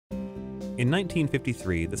In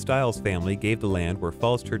 1953, the Stiles family gave the land where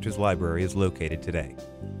Falls Church's library is located today.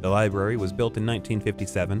 The library was built in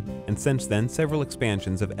 1957, and since then several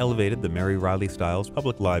expansions have elevated the Mary Riley Stiles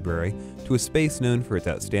Public Library to a space known for its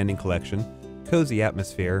outstanding collection, cozy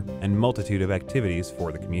atmosphere, and multitude of activities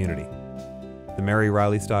for the community. The Mary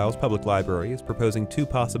Riley Stiles Public Library is proposing two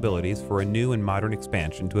possibilities for a new and modern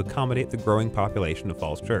expansion to accommodate the growing population of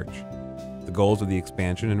Falls Church. The goals of the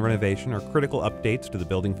expansion and renovation are critical updates to the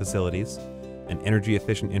building facilities, an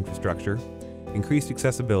energy-efficient infrastructure, increased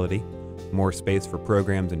accessibility, more space for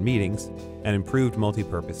programs and meetings, and improved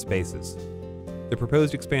multi-purpose spaces. The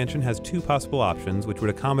proposed expansion has two possible options which would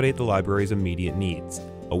accommodate the library's immediate needs,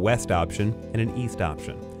 a west option and an east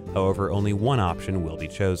option. However, only one option will be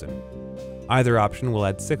chosen. Either option will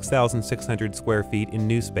add 6,600 square feet in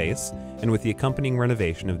new space, and with the accompanying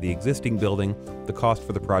renovation of the existing building, the cost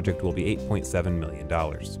for the project will be $8.7 million.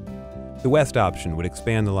 The west option would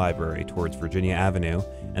expand the library towards Virginia Avenue,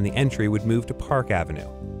 and the entry would move to Park Avenue.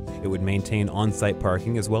 It would maintain on-site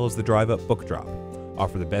parking as well as the drive-up book drop,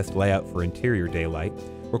 offer the best layout for interior daylight,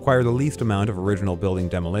 require the least amount of original building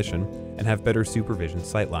demolition, and have better supervision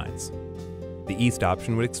sightlines. The east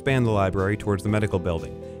option would expand the library towards the medical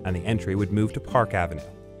building, and the entry would move to Park Avenue.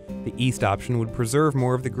 The east option would preserve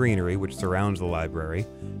more of the greenery which surrounds the library,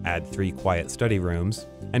 add 3 quiet study rooms,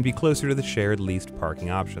 and be closer to the shared leased parking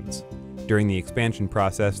options. During the expansion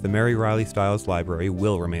process, the Mary Riley Stiles Library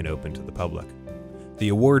will remain open to the public. The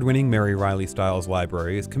award-winning Mary Riley Stiles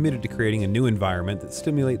Library is committed to creating a new environment that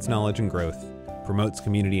stimulates knowledge and growth, promotes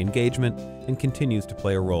community engagement, and continues to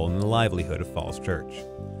play a role in the livelihood of Falls Church.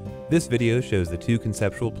 This video shows the two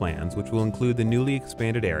conceptual plans, which will include the newly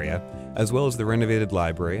expanded area, as well as the renovated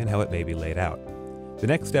library and how it may be laid out. The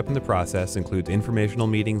next step in the process includes informational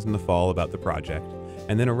meetings in the fall about the project,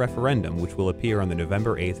 and then a referendum which will appear on the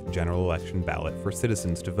November 8th general election ballot for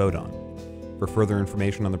citizens to vote on. For further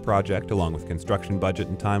information on the project, along with construction budget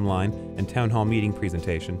and timeline and town hall meeting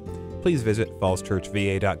presentation, please visit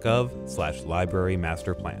fallschurchva.gov/library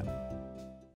master plan.